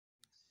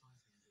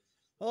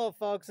Hello,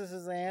 folks. This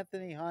is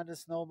Anthony, Honda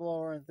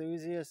Snowblower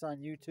Enthusiast on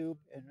YouTube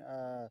and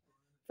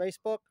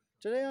Facebook.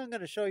 Today I'm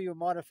going to show you a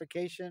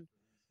modification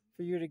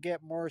for you to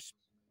get more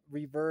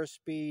reverse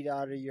speed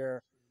out of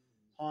your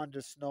Honda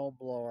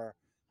Snowblower.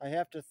 I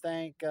have to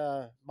thank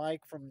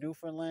Mike from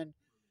Newfoundland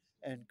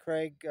and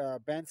Craig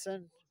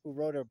Benson, who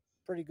wrote a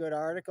pretty good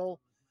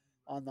article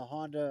on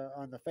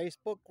the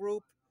Facebook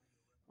group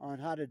on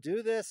how to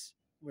do this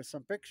with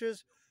some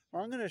pictures.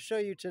 I'm going to show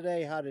you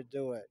today how to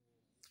do it.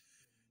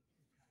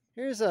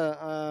 Here's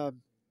a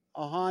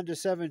Honda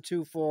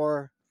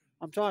 724.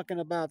 I'm talking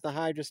about the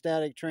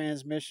hydrostatic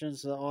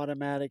transmissions, the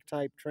automatic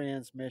type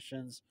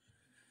transmissions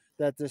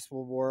that this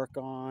will work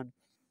on.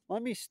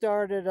 Let me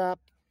start it up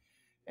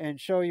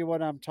and show you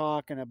what I'm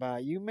talking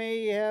about. You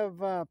may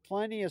have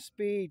plenty of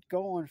speed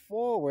going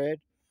forward,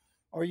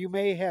 or you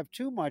may have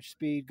too much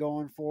speed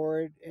going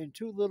forward and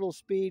too little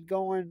speed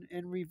going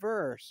in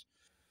reverse.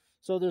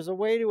 So there's a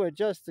way to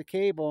adjust the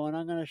cable, and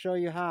I'm going to show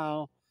you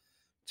how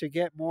to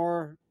get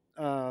more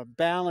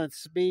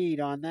balanced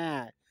speed on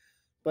that.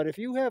 But if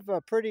you have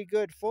a pretty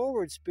good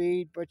forward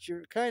speed, but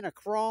you're kind of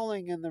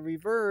crawling in the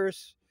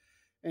reverse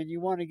and you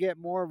want to get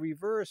more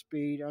reverse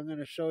speed, I'm going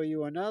to show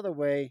you another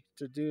way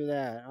to do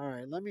that. All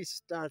right, let me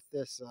start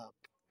this up.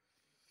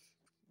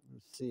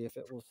 Let's see if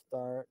it will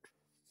start.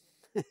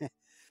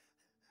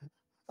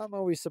 I'm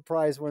always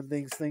surprised when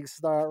things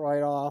start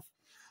right off.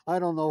 I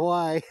don't know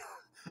why.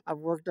 I've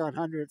worked on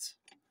hundreds.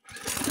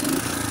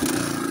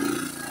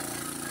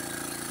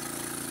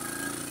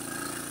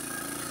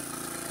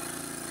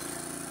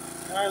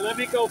 All right, let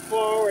me go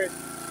forward.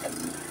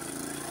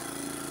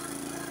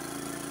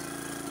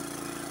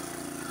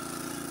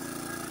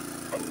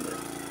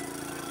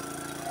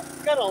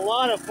 It's got a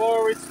lot of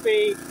forward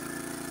speed.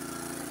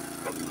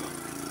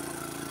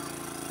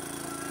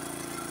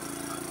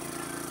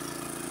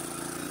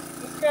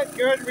 It's got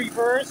good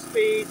reverse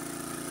speed,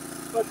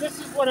 but this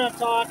is what I'm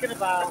talking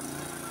about.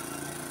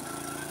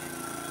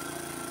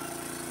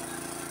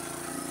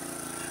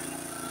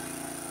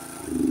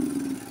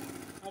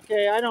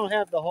 Okay, I don't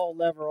have the whole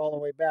lever all the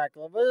way back.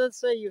 But let's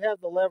say you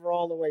have the lever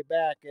all the way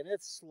back and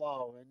it's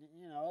slow and,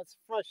 it's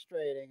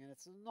frustrating and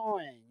it's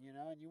annoying, and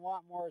you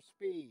want more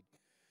speed.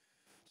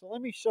 So let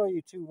me show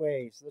you two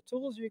ways. The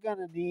tools you're going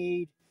to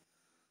need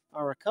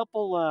are a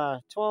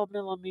couple 12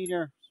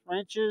 millimeter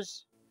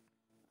wrenches.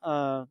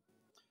 What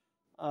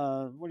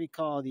do you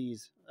call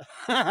these?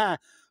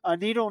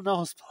 Needle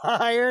nose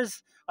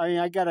pliers.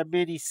 I got a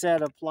mini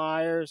set of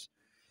pliers.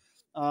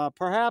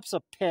 Perhaps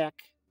a pick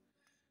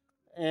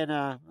and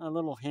a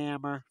little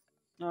hammer.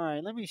 All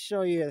right, let me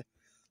show you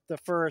the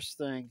first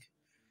thing.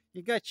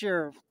 You got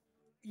your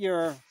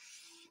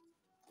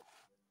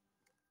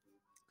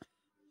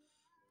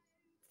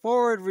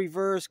forward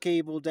reverse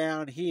cable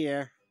down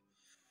here,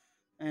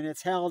 and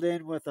it's held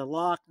in with a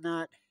lock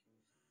nut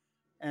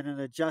and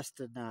an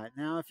adjusted nut.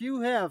 Now, if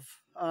you have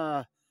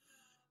a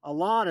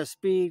lot of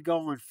speed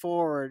going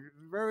forward,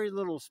 very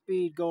little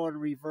speed going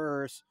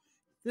reverse,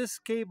 this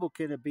cable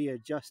can be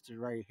adjusted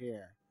right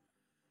here.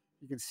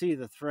 You can see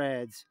the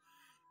threads.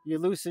 You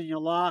loosen your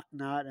lock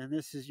nut, and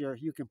this is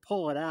you can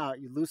pull it out.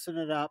 You loosen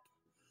it up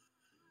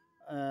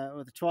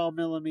with a 12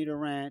 millimeter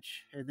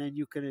wrench, and then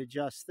you can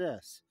adjust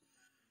this.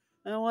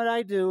 And what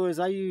I do is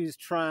I use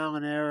trial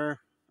and error.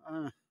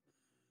 I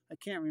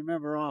can't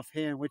remember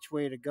offhand which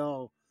way to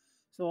go.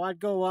 So I'd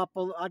go up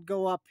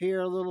here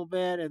a little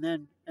bit, and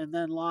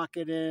then lock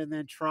it in, and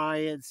then try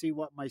it and see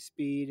what my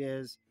speed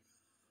is,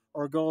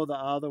 or go the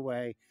other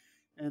way.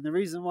 And the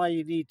reason why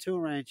you need two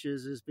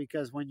wrenches is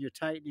because when you're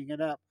tightening it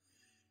up,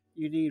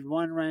 you need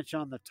one wrench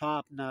on the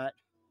top nut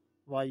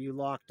while you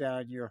lock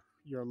down your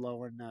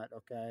lower nut,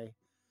 okay?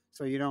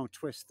 So you don't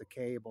twist the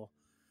cable.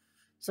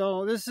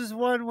 So this is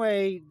one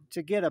way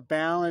to get a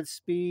balanced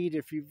speed.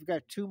 If you've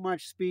got too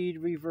much speed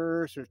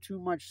reverse or too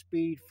much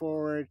speed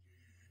forward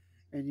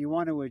and you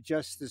want to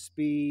adjust the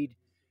speed,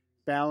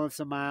 balance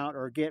them out,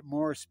 or get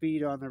more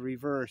speed on the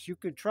reverse, you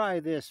can try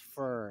this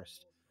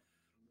first.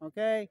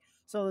 Okay?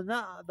 So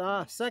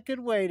the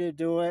second way to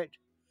do it,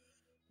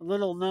 a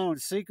little known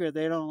secret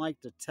they don't like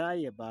to tell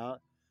you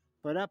about,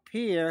 but up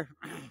here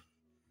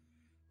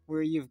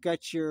where you've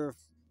got your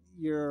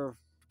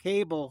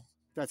cable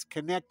that's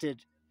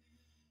connected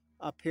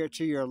up here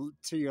to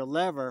your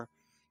lever,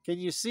 can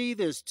you see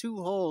there's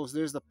two holes?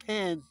 There's the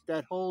pin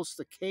that holds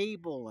the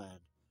cable in.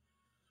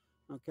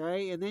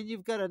 Okay, and then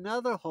you've got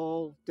another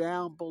hole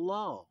down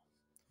below.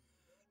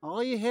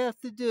 All you have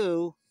to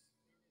do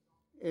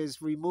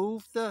is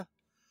remove the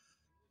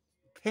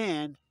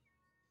pin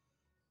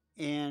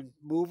and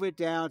move it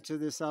down to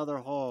this other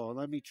hole.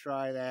 Let me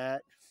try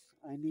that.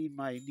 I need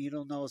my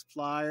needle nose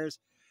pliers.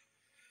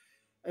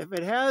 If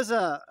it has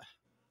a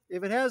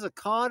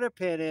cotter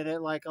pin in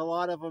it, like a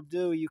lot of them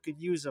do, you can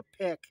use a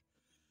pick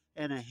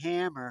and a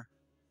hammer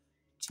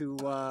to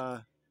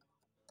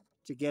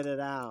get it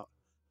out.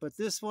 But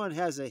this one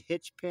has a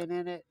hitch pin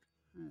in it.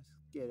 Let's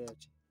get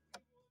it.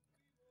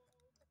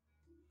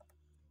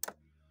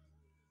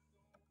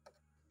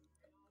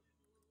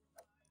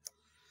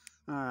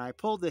 All right, I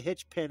pulled the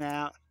hitch pin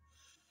out.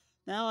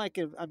 Now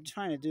I'm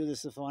trying to do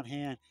this with one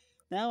hand.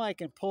 Now I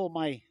can pull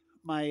my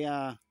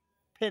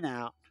pin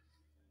out.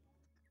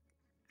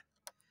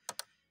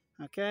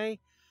 Okay,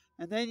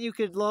 and then you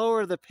could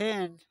lower the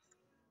pin.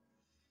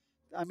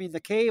 I mean the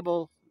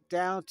cable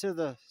down to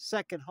the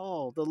second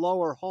hole, the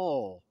lower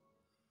hole,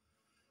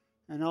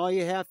 and all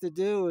you have to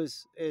do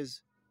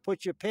is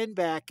put your pin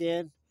back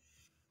in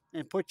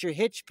and put your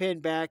hitch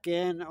pin back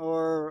in,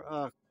 or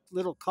a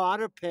little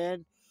cotter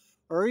pin,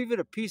 or even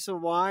a piece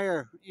of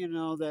wire,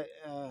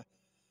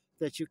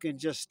 that you can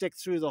just stick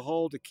through the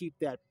hole to keep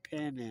that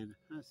pin in.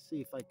 Let's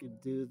see if I can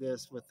do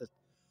this with the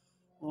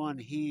one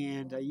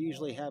hand. I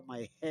usually have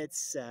my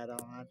headset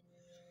on.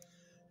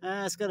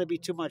 It's going to be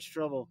too much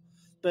trouble.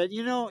 But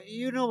you know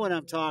what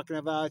I'm talking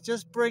about.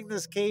 Just bring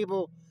this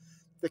cable,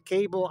 the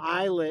cable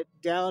eyelet,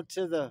 down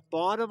to the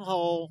bottom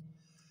hole.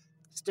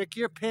 Stick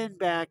your pin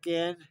back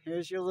in.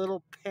 Here's your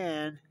little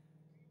pin.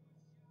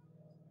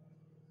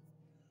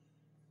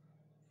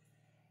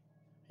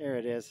 Here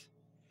it is.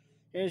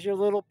 Here's your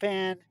little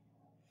pin.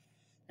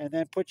 And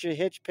then put your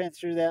hitch pin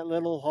through that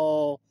little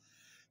hole,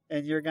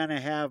 and you're going to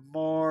have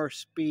more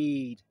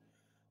speed.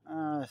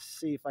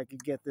 See if I can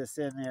get this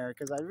in there,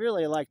 because I'd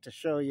really like to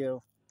show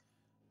you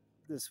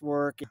this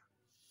work.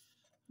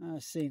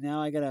 Let's see,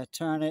 now I got to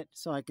turn it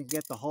so I can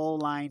get the hole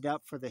lined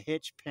up for the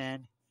hitch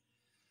pin.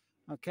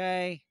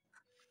 Okay,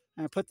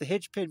 and I put the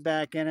hitch pin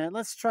back in it.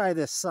 Let's try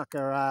this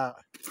sucker out.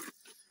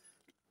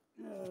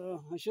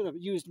 I should have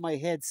used my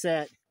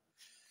headset.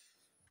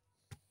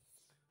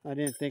 I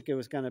didn't think it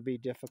was going to be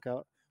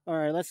difficult. All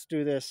right, let's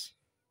do this.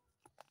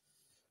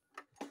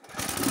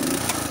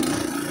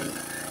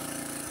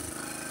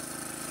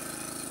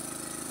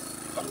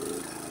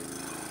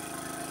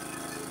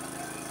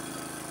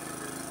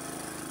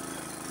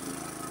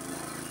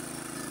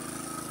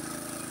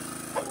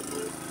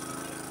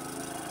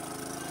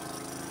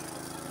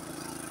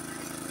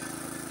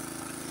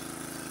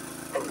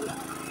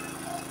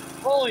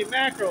 Holy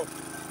mackerel.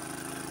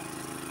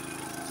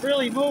 It's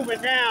really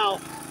moving now.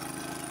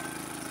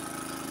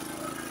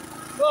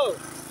 Whoa.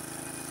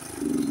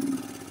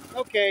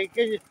 Okay,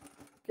 can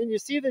you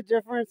see the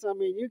difference? I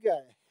mean, you got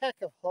a heck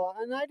of a,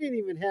 and I didn't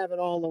even have it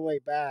all the way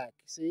back.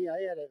 See,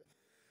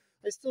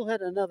 I still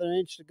had another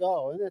inch to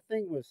go, and the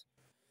thing was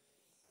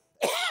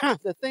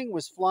the thing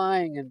was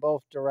flying in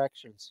both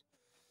directions.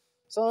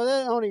 So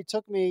that only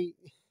took me,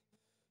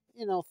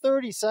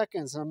 30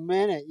 seconds, a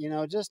minute,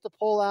 just to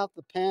pull out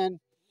the pin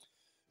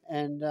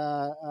and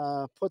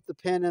put the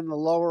pin in the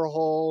lower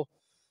hole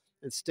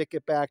and stick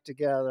it back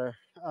together.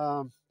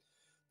 The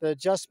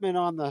adjustment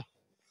on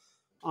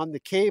the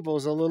cable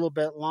is a little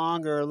bit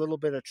longer, a little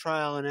bit of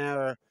trial and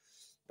error.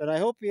 But I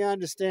hope you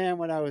understand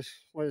what I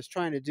was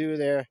trying to do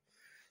there.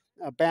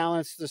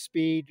 Balance the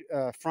speed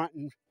front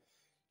and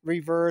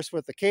reverse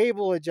with the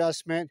cable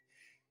adjustment.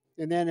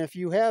 And then if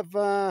you have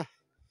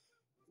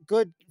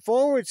good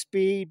forward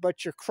speed,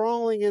 but you're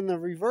crawling in the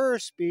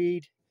reverse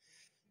speed,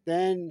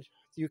 then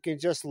you can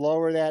just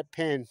lower that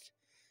pin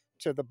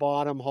to the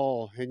bottom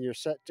hole and you're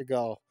set to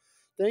go.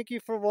 Thank you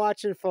for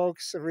watching,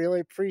 folks. I really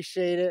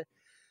appreciate it.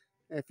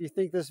 If you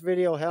think this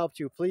video helped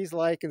you, please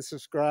like and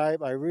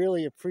subscribe. I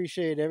really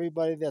appreciate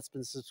everybody that's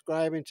been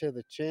subscribing to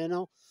the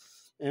channel,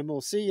 and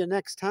we'll see you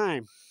next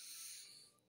time.